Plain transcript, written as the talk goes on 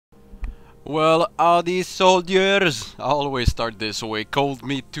Well, howdy soldiers! I always start this way.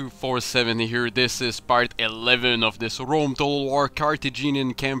 ColdMeat 247 here. This is part 11 of this Rome Total War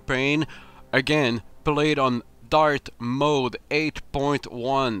Carthaginian campaign. Again, played on Darthmod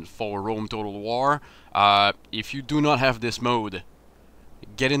 8.1 for Rome Total War. If you do not have this mode,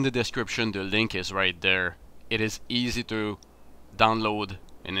 get in the description. The link is right there. It is easy to download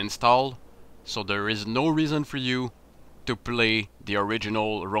and install, so there is no reason for you to play the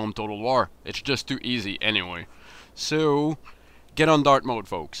original Rome Total War. It's just too easy anyway. So get on Dart mode,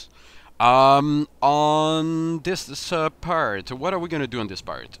 folks. On this part, what are we gonna do on this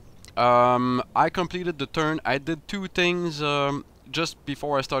part? I completed the turn. I did two things just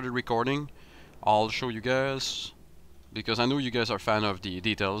before I started recording. I'll show you guys because I know you guys are fan of the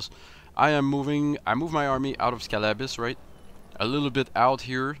details. I moved my army out of Scalabus, right? A little bit out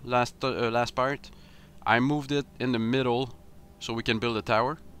here last part. I moved it in the middle so we can build a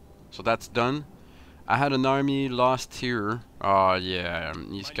tower. So that's done. I had an army lost here. Oh yeah,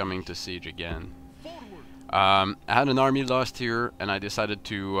 he's coming to siege again. I had an army lost here and I decided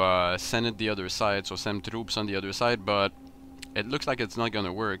to send it the other side, so send troops on the other side, but it looks like it's not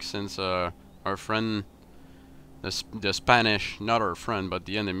gonna work since our friend, the Spanish, not our friend, but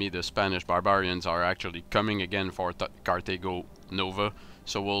the enemy, the Spanish barbarians are actually coming again for Carthago Nova.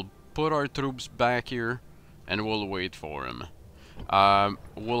 So we'll put our troops back here and we'll wait for him.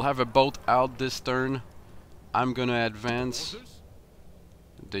 We'll have a boat out this turn. I'm gonna advance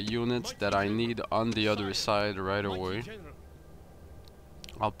the units that I need on the other side right away.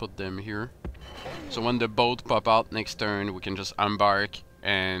 I'll put them here. So when the boat pop out next turn, we can just embark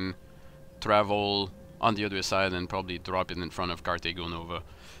and travel on the other side and probably drop it in front of Carthago Nova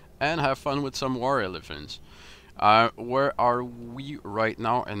and have fun with some war elephants. Where are we right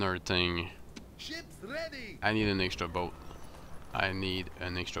now in our thing? Ships ready. I need an extra boat. I need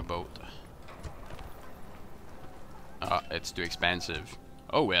an extra boat. It's too expensive.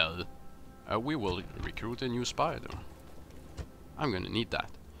 Oh well. We will recruit a new spy though. I'm gonna need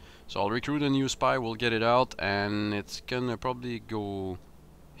that. So I'll recruit a new spy, we'll get it out, and it's gonna probably go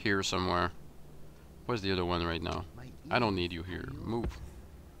here somewhere. Where's the other one right now? I don't need you here. Move.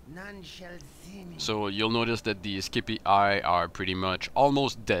 None shall see me. So you'll notice that the Skippy Eye are pretty much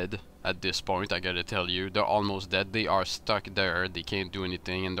almost dead at this point. I gotta tell you, they're almost dead. They are stuck there, they can't do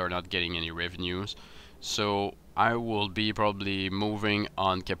anything and they're not getting any revenues. So I will be probably moving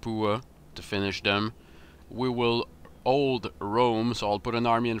on Capua to finish them. We will hold Rome, so I'll put an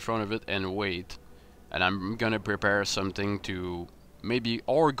army in front of it and wait. And I'm gonna prepare something to maybe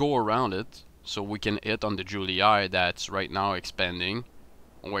or go around it so we can hit on the Julii that's right now expanding.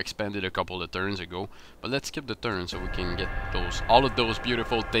 Or expanded a couple of turns ago, but let's skip the turn so we can get all of those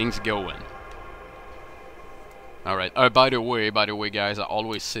beautiful things going. Alright, by the way guys, I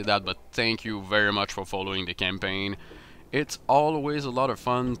always say that, but thank you very much for following the campaign. It's always a lot of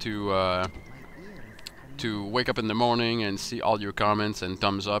fun to wake up in the morning and see all your comments and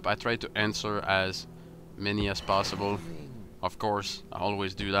thumbs up. I try to answer as many as possible. Of course, I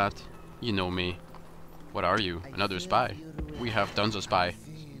always do that. You know me. What are you? Another spy? We have tons of spy.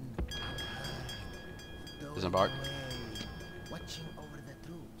 Disembark.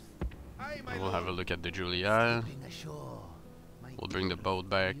 We'll have a look at the Julia. We'll bring the boat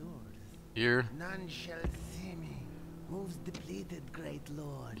back here.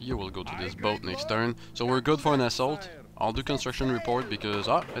 You will go to this boat next turn. So we're good for an assault. I'll do construction report because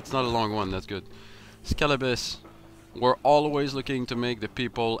it's not a long one. That's good. Scalabus. We're always looking to make the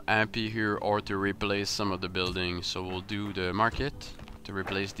people happy here or to replace some of the buildings. So we'll do the market to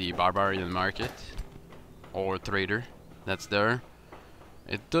replace the barbarian market or trader that's there.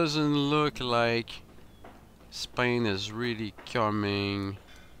 It doesn't look like Spain is really coming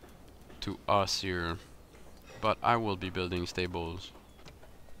to us here, but I will be building stables.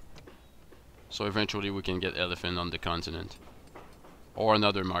 So eventually we can get elephant on the continent. Or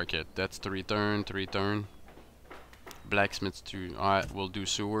another market. That's 3 turn, 3 turn. Blacksmiths too. Alright, we'll do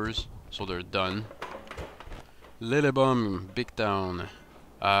sewers, so they're done. Lillebum, big town.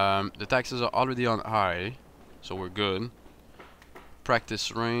 The taxes are already on high, so we're good.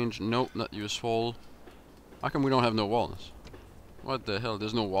 Practice range, nope, not useful. How come we don't have no walls? What the hell,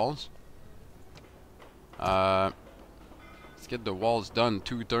 there's no walls? Let's get the walls done.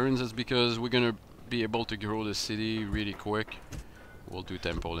 2 turns is because we're gonna be able to grow the city really quick. We'll do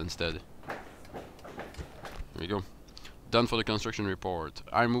temple instead. There we go. Done for the construction report.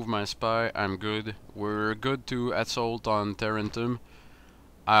 I move my spy, I'm good. We're good to assault on Tarentum.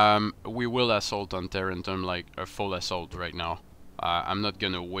 We will assault on Tarentum, like a full assault right now. I'm not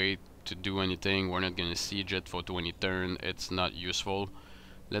gonna wait to do anything. We're not gonna siege it for 20 turn. It's not useful.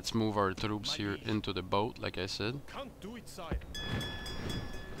 Let's move our troops here into the boat, like I said. Can't do it, sire.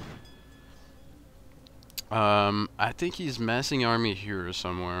 I think he's massing army here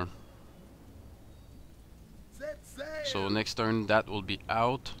somewhere. Set sail. So next turn that will be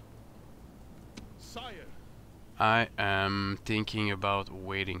out. Sire. I am thinking about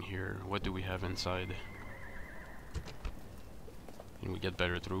waiting here. What do we have inside? Can we get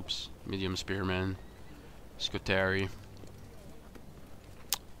better troops? Medium spearmen, Scutari.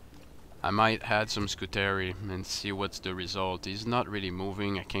 I might add some Scutari and see what's the result. He's not really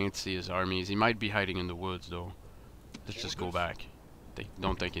moving. I can't see his armies. He might be hiding in the woods though. Let's just go back.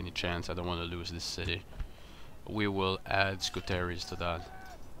 Don't take any chance. I don't want to lose this city. We will add Scutaris to that.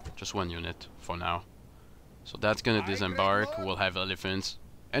 Just one unit for now. So that's gonna disembark. We'll have elephants.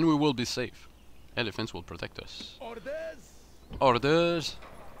 And we will be safe. Elephants will protect us. Orders. Orders!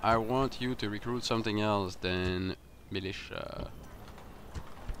 I want you to recruit something else than militia.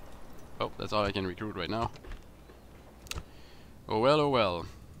 Oh, that's all I can recruit right now. Oh well, oh well.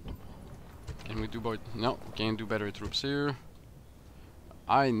 Can we do both? No, can't do better troops here.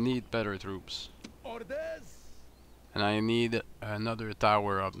 I need better troops. Orders. And I need another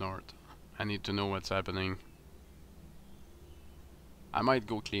tower up north. I need to know what's happening. I might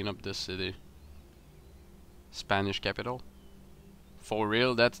go clean up this city. Spanish capital? For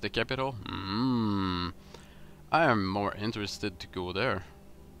real, that's the capital? I am more interested to go there.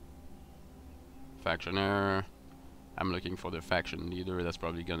 Factioner. I'm looking for the faction leader. That's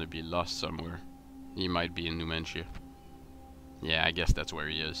probably gonna be lost somewhere. He might be in Numancia. Yeah, I guess that's where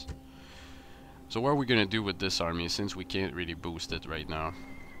he is. So what are we gonna do with this army since we can't really boost it right now?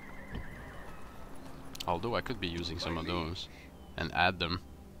 Although I could be using some of those and add them.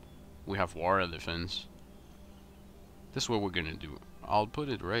 We have war elephants. This is what we're gonna do. I'll put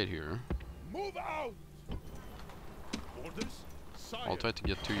it right here. Move out. Orders. Sire. I'll try to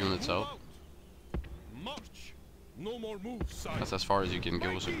get 2 units Move out. March. No more moves, sire. That's as far as you can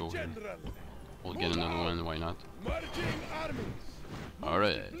go, so go here. General. We'll get another one, why not? Marching armies.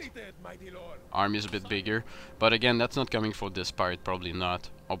 Alright. Completed, mighty lord. Army is a bit bigger, but again, that's not coming for this part, probably not.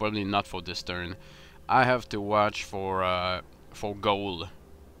 Or probably not for this turn. I have to watch for gold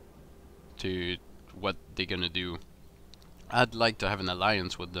to what they're gonna do. I'd like to have an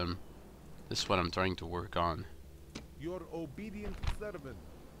alliance with them. This is what I'm trying to work on. Your obedient servant.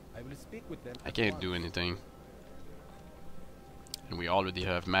 I will speak with them. I can't do anything. And we already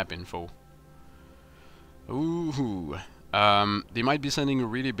have map info. Ooh. They might be sending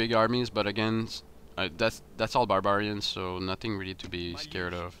really big armies, but again, that's all barbarians, so nothing really to be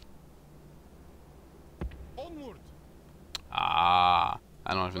scared of. Onward. Ah,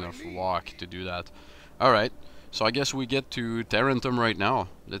 I don't have enough walk to do that. Alright, so I guess we get to Tarentum right now.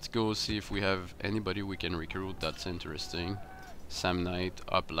 Let's go see if we have anybody we can recruit that's interesting. Samnite,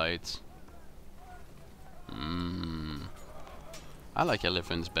 Uplights. I like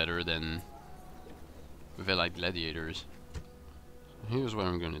elephants better than Velite gladiators. Here's what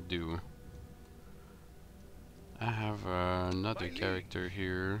I'm gonna do. I have another character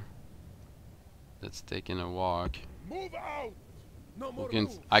here that's taking a walk. Move out. No more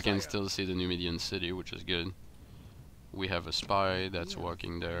I can still see the Numidian city, which is good. We have a spy that's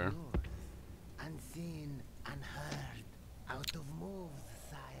walking there. Unseen, unheard, out of moves,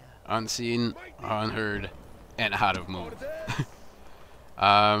 sire. Unseen, unheard, and out of move.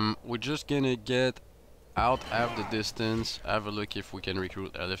 We're just gonna get out half the distance, have a look if we can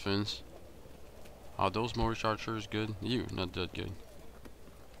recruit elephants. Are those Moorish archers good? You, not that good.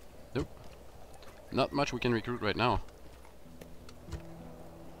 Nope. Not much we can recruit right now.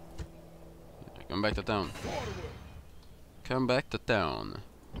 Come back to town. Come back to town.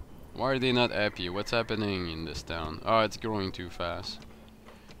 Why are they not happy? What's happening in this town? Oh, it's growing too fast.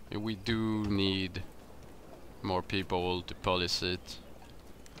 We do need more people to police it.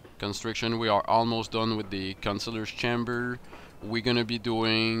 Construction, we are almost done with the Consular's Chamber. We're gonna be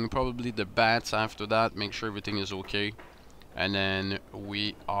doing probably the bats after that, make sure everything is okay. And then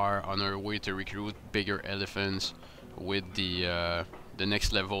we are on our way to recruit bigger elephants with the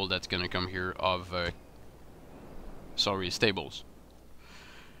next level that's gonna come here of stables.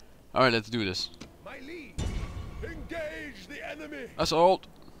 Alright, let's do this. My liege, engage the enemy. Assault!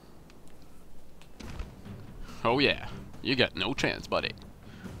 Oh yeah, you got no chance, buddy.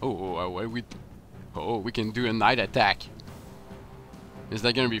 We can do a night attack. Is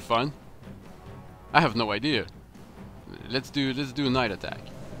that gonna be fun? I have no idea. Let's do a night attack.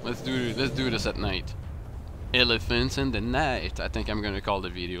 Let's do this at night. Elephants in the night. I think I'm gonna call the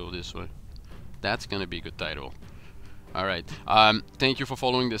video this way. That's gonna be a good title. Alright, thank you for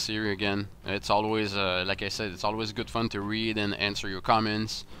following the series again. It's always, like I said, it's always good fun to read and answer your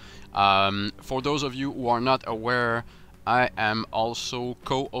comments. For those of you who are not aware, I am also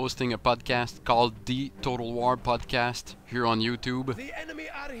co-hosting a podcast called The Total War Podcast here on YouTube. The enemy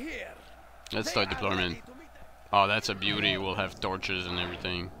are here. Let's start deployment. Oh, that's a beauty. We'll have torches and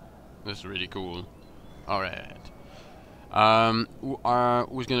everything. That's really cool. Alright.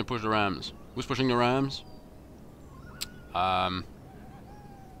 Who's gonna push the rams? Who's pushing the rams?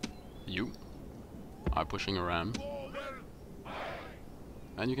 You are pushing a ram.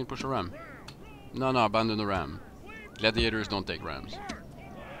 And you can push a ram. No, abandon the ram. Gladiators don't take rams.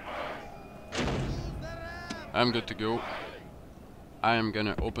 I'm good to go. I am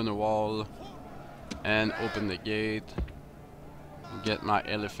gonna open the wall and open the gate. Get my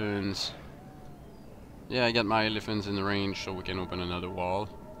elephants. Yeah, I got my elephants in the range so we can open another wall.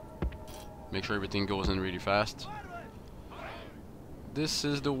 Make sure everything goes in really fast. This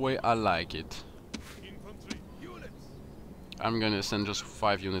is the way I like it. I'm gonna send just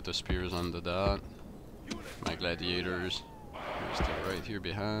 5 units of spears on the dot. My gladiators are still right here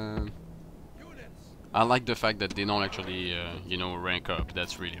behind. I like the fact that they don't actually, you know, rank up.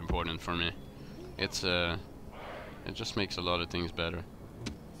 That's really important for me. It's it just makes a lot of things better.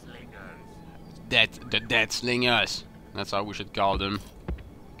 The dead slingers. That's how we should call them.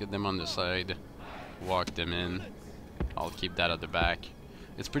 Get them on the side. Walk them in. I'll keep that at the back.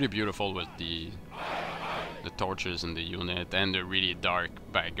 It's pretty beautiful with the torches in the unit and the really dark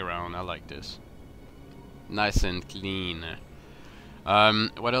background. I like this. Nice and clean.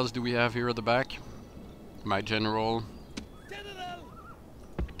 What else do we have here at the back? My general.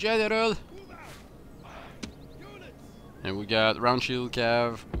 General! And we got round shield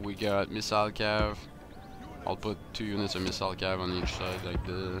cav, we got missile cav. I'll put 2 units of missile cav on each side like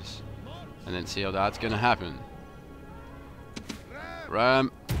this. And then see how that's gonna happen.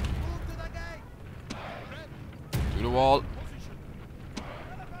 Ram! To the wall.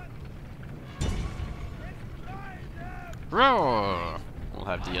 Roar! We'll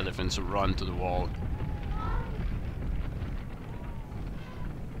have the elephants run to the wall.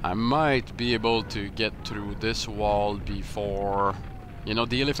 I might be able to get through this wall before... You know,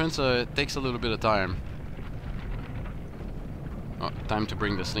 the elephants, it takes a little bit of time. Oh, time to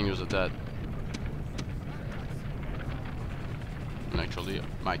bring the slingers at that. And actually,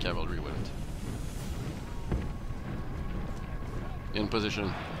 my cavalry with it. In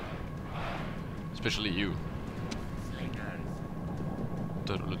position. Especially you.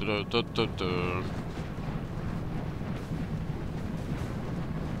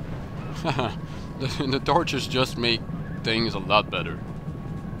 The torches just make things a lot better.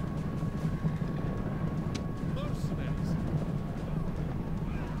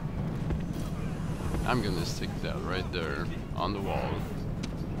 I'm gonna stick that right there on the wall.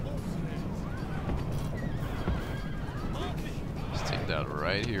 Stick that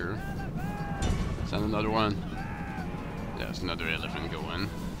right here. Send another one. There's another elephant going.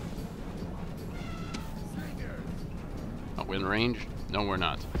 Are we in range? No, we're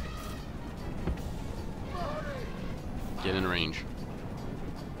not. Get in range.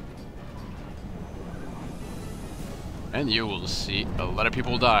 And you will see a lot of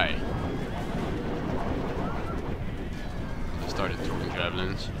people die. I started throwing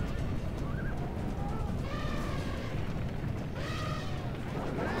javelins.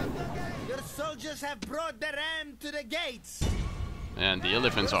 Your soldiers have brought the ram to the gates. And the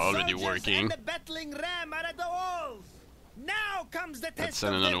elephants are already working. And the battling ram are at the walls. Now comes the test of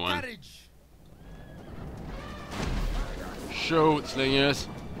another their one. courage. Shoot, slingers.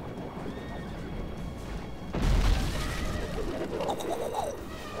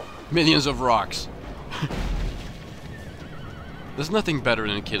 Millions of rocks. There's nothing better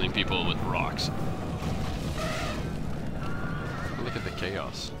than killing people with rocks. Look at the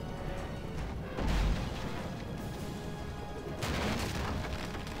chaos.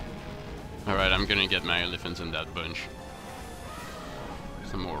 Alright, I'm gonna get my elephants in that bunch.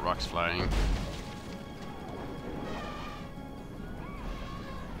 Some more rocks flying.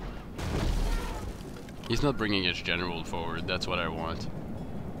 He's not bringing his general forward, that's what I want.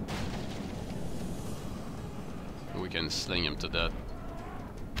 We can sling him to death.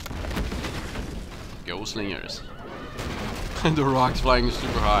 Go slingers. And the rocks flying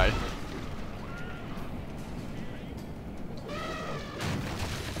super high.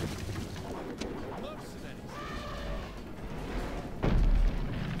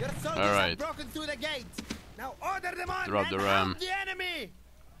 All right. Broken through the gate. Now order them on. Drop the ram. The enemy.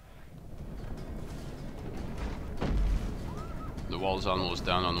 The wall's almost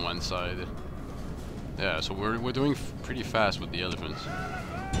down on one side. Yeah, so we're doing pretty fast with the elephants.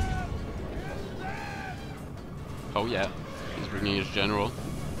 Oh yeah, he's bringing his general.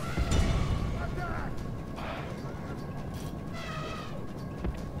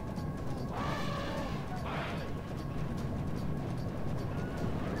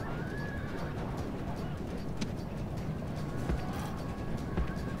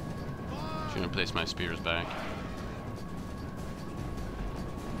 I'm gonna place my spears back.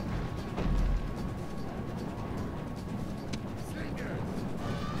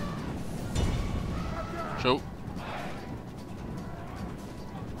 Show.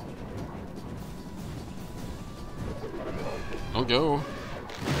 Don't go. Luck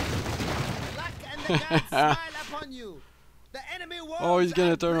and the gods smile upon you. The enemy walls Oh, he's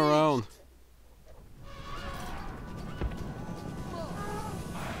gonna are turn breached. around.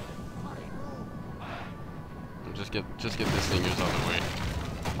 Just get this thing out of the way.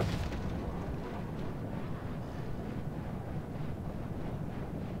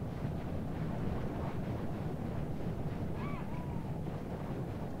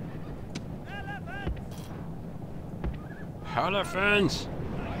 Elephants!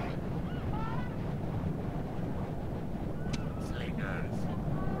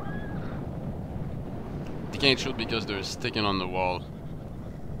 They can't shoot because they're sticking on the wall.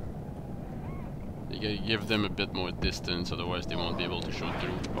 You gotta give them a bit more distance, otherwise they won't be able to shoot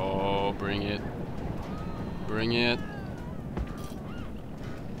through. Oh, bring it. Bring it.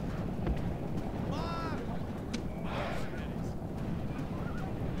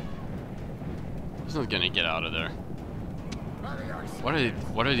 He's not gonna get out of there. What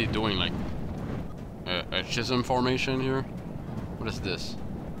are they doing? Like a schism formation here? What is this?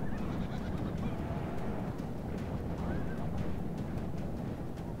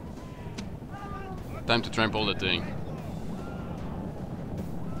 Time to trample the thing.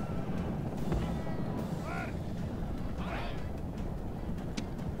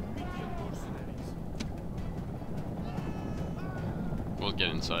 We'll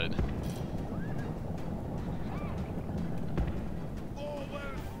get inside.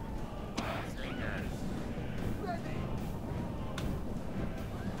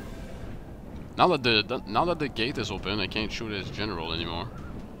 Now that the gate is open, I can't shoot his general anymore.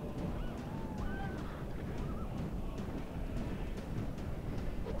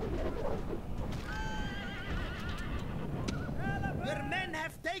 Your men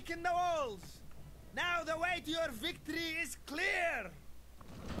have taken the walls. Now the way to your victory is clear.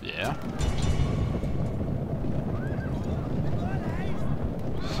 Yeah.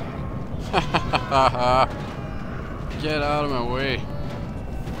 Get out of my way.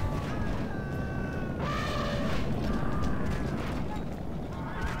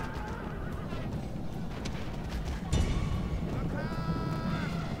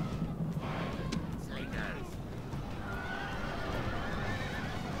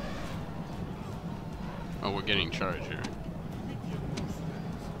 Oh, we're getting charged here.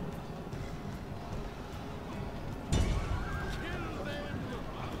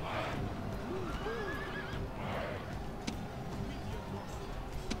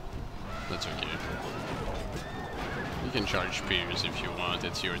 That's okay. You can charge spears if you want,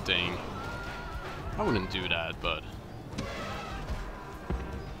 it's your thing. I wouldn't do that, but...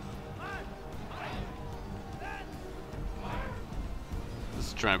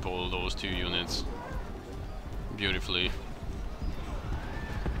 let's trample those two units beautifully.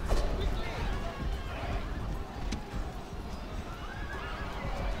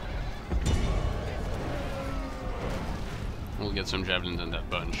 We'll get some javelins in that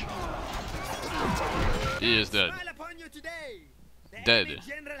bunch. He is dead. Dead.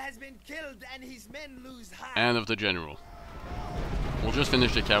 General has been killed and his men lose heart. End of the general. We'll just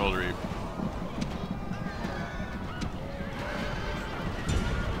finish the cavalry.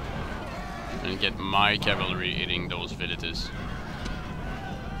 And get my cavalry hitting those villages.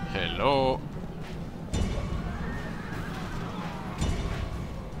 Hello.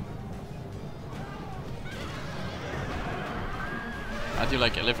 How do you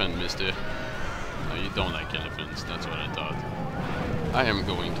like elephant, mister? No, you don't like elephants, that's what I thought. I am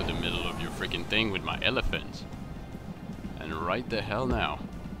going to the middle of your freaking thing with my elephants. And right the hell now.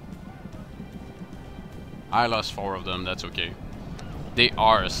 I lost 4 of them, that's okay. They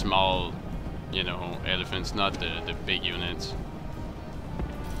are small, you know, elephants, not the big units.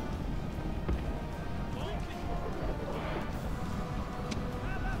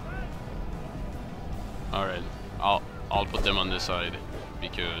 Alright, I'll put them on this side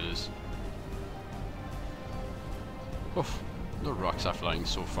because oof, the rocks are flying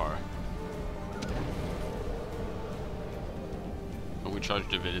so far. And we charge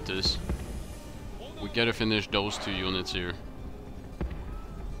the villages. We gotta finish those 2 units here.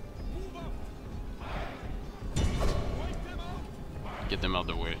 Get them out of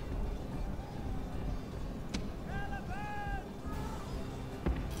the way.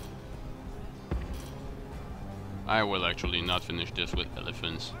 I will actually not finish this with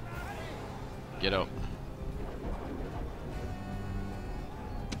elephants. Get out.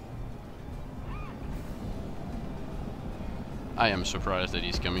 I am surprised that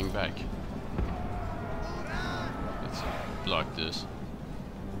he's coming back. Let's block this.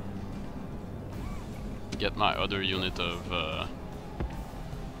 Get my other unit of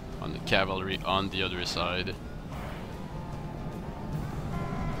on the cavalry on the other side.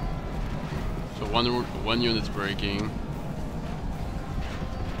 So one unit's breaking.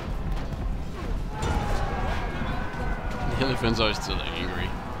 The elephants are still angry.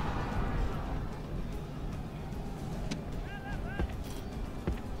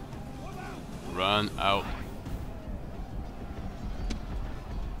 Run out.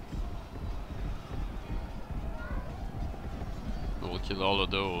 We'll kill all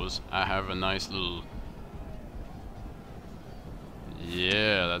of those. I have a nice little...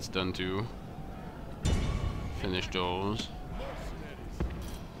 Yeah, that's done too. Finish those.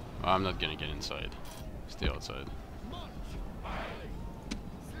 I'm not gonna get inside. Stay outside.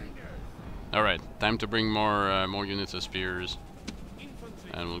 Alright, time to bring more units of spears.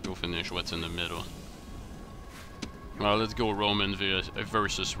 And we'll go finish what's in the middle. Well, let's go Romans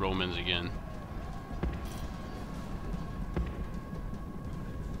versus Romans again.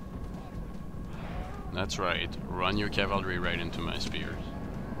 That's right. Run your cavalry right into my spears.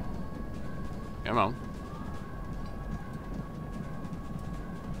 Come on.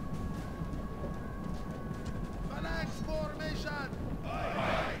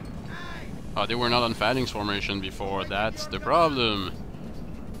 Oh, they were not on phalanx formation before. That's the problem.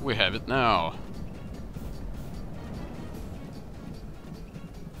 We have it now.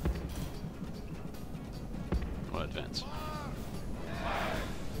 We'll advance.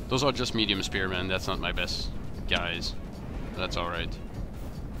 Those are just medium spearmen. That's not my best guys. That's alright.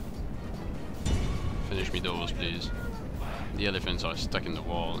 Finish me those, please. The elephants are stuck in the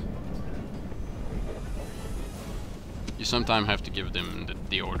wall. You sometimes have to give them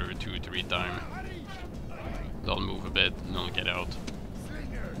the order 2-3 times. They'll move a bit and they'll get out.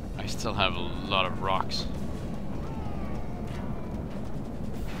 I still have a lot of rocks.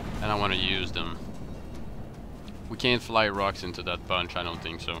 And I want to use them. We can't fly rocks into that bunch, I don't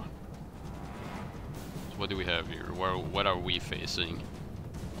think so. So what do we have here? What are we facing?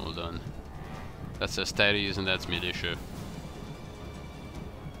 Hold on. That's a steadies and that's militia.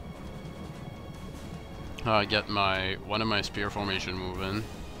 I get one of my spear formation moving.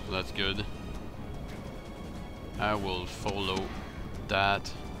 So that's good. I will follow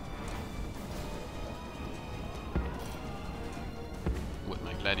that with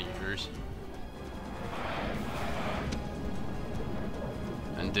my gladiators.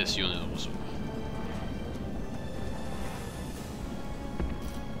 And this unit also.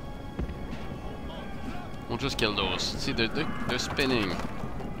 We'll just kill those. See, they're spinning.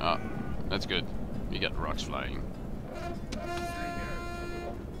 Ah, that's good. You got rocks flying.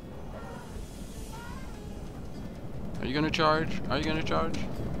 Are you gonna charge? Are you gonna charge?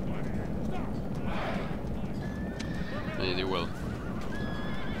 Yeah, they will.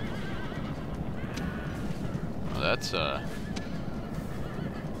 Well, that's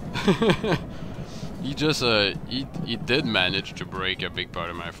he just he did manage to break a big part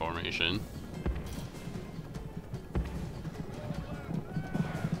of my formation.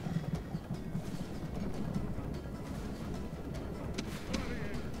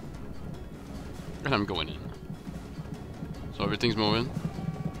 And I'm going in. So everything's moving.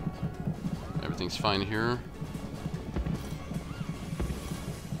 Everything's fine here.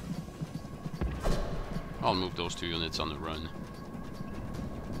 I'll move those 2 units on the run.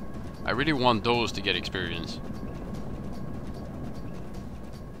 I really want those to get experience.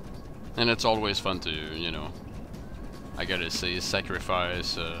 And it's always fun to, you know, I gotta say,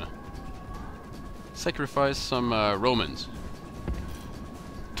 sacrifice some Romans.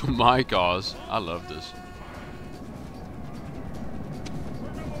 To my cause. I love this.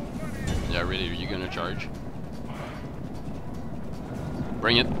 Yeah, really, are you gonna charge?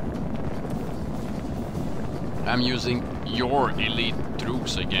 Bring it. I'm using your elite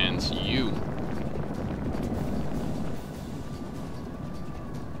troops against you.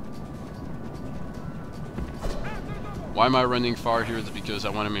 Why am I running far here? It's because I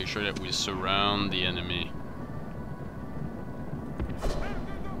want to make sure that we surround the enemy.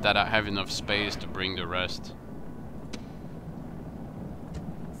 That I have enough space to bring the rest.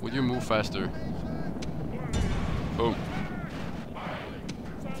 Would you move faster? Boom.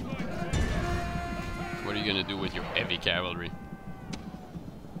 What are you gonna do with your heavy cavalry?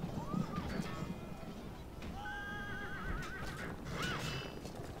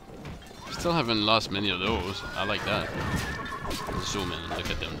 Still haven't lost many of those. I like that. Zoom in and look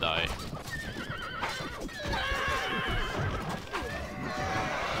at them die.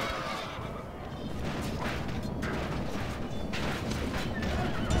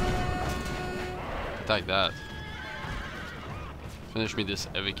 Attack that. Finish me this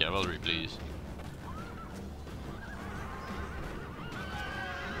heavy cavalry, please.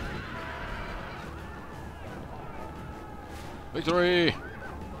 Victory!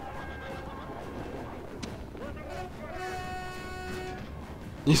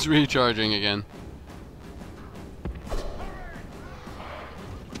 He's recharging again.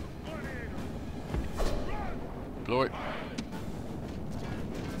 Deploy.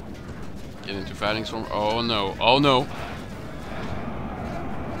 Get into fighting storm. Oh no! Oh no!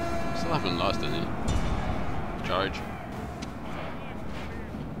 Still haven't lost any. Charge.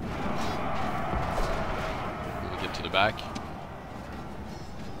 We'll get to the back.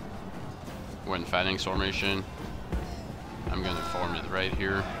 We're in fighting formation. I'm gonna form it right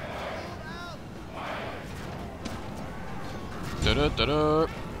here. Da da da da.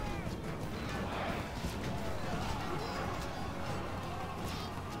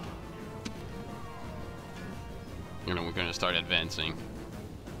 You know, we're gonna start advancing.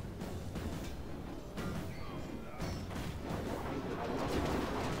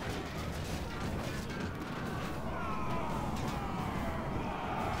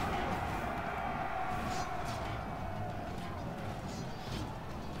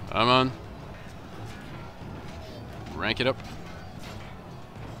 Come on. Rank it up.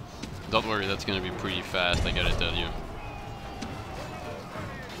 Don't worry, that's gonna be pretty fast, I gotta tell you.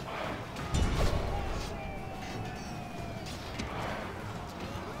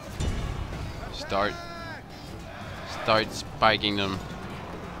 Start spiking them.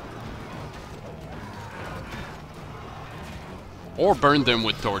 Or burn them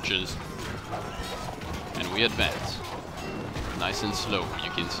with torches. And we advance. Nice and slow. You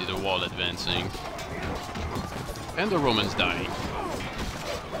can see the wall advancing. And the Romans dying.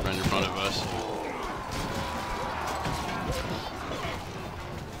 Right in front of us.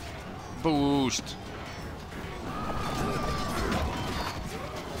 Boost!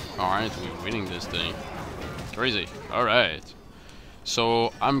 Alright, we're winning this thing. Crazy. Alright.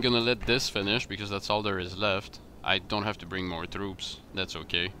 So, I'm gonna let this finish because that's all there is left. I don't have to bring more troops. That's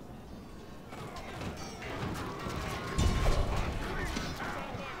okay.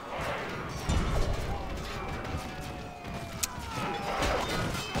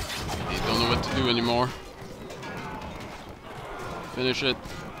 Do anymore. Finish it.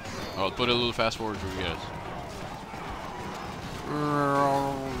 I'll put a little fast forward for you guys.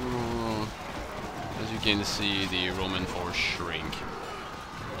 As you can see, the Roman force shrink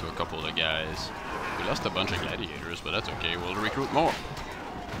to a couple of guys. We lost a bunch of gladiators, but that's okay. We'll recruit more.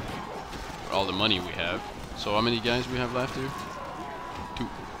 For all the money we have. So how many guys we have left here? 2.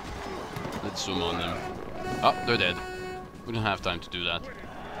 Let's zoom on them. Oh, they're dead. We don't have time to do that.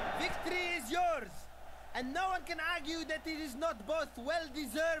 Victory is yours, and no one can argue that it is not both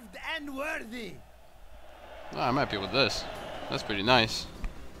well-deserved and worthy. Oh, I'm happy with this. That's pretty nice.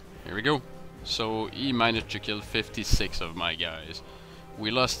 Here we go. So he managed to kill 56 of my guys. We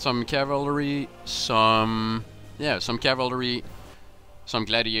lost some cavalry, some cavalry, some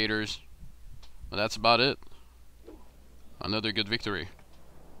gladiators. But that's about it. Another good victory.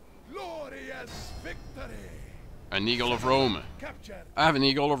 Glorious victory! An Eagle of Rome. Captured. I have an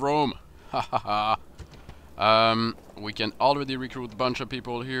Eagle of Rome. Ha ha ha. We can already recruit a bunch of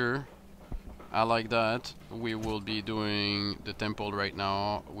people here. I like that. We will be doing the temple right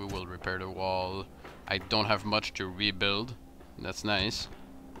now. We will repair the wall. I don't have much to rebuild. That's nice.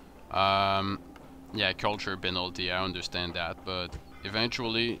 Yeah, culture penalty, I understand that, but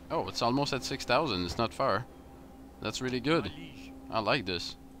eventually... Oh, it's almost at 6,000. It's not far. That's really good. I like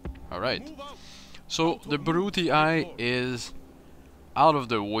this. Alright. So the Brutii is out of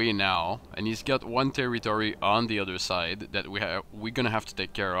the way now, and he's got one territory on the other side that we're gonna have to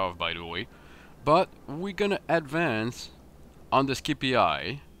take care of, by the way. But we're gonna advance on the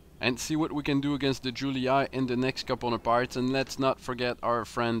Scipii and see what we can do against the Julii in the next couple of parts. And let's not forget our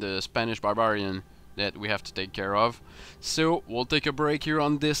friend the Spanish barbarian that we have to take care of. So we'll take a break here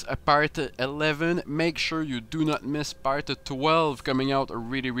on this part 11. Make sure you do not miss part 12 coming out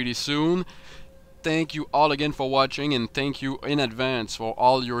really soon. Thank you all again for watching, and thank you in advance for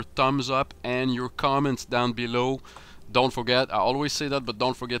all your thumbs up and your comments down below. don't forget, I always say that, but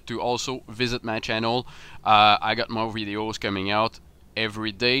don't forget to also visit my channel. I got more videos coming out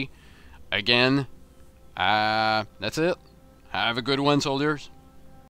every day. Again, that's it. Have a good one, soldiers.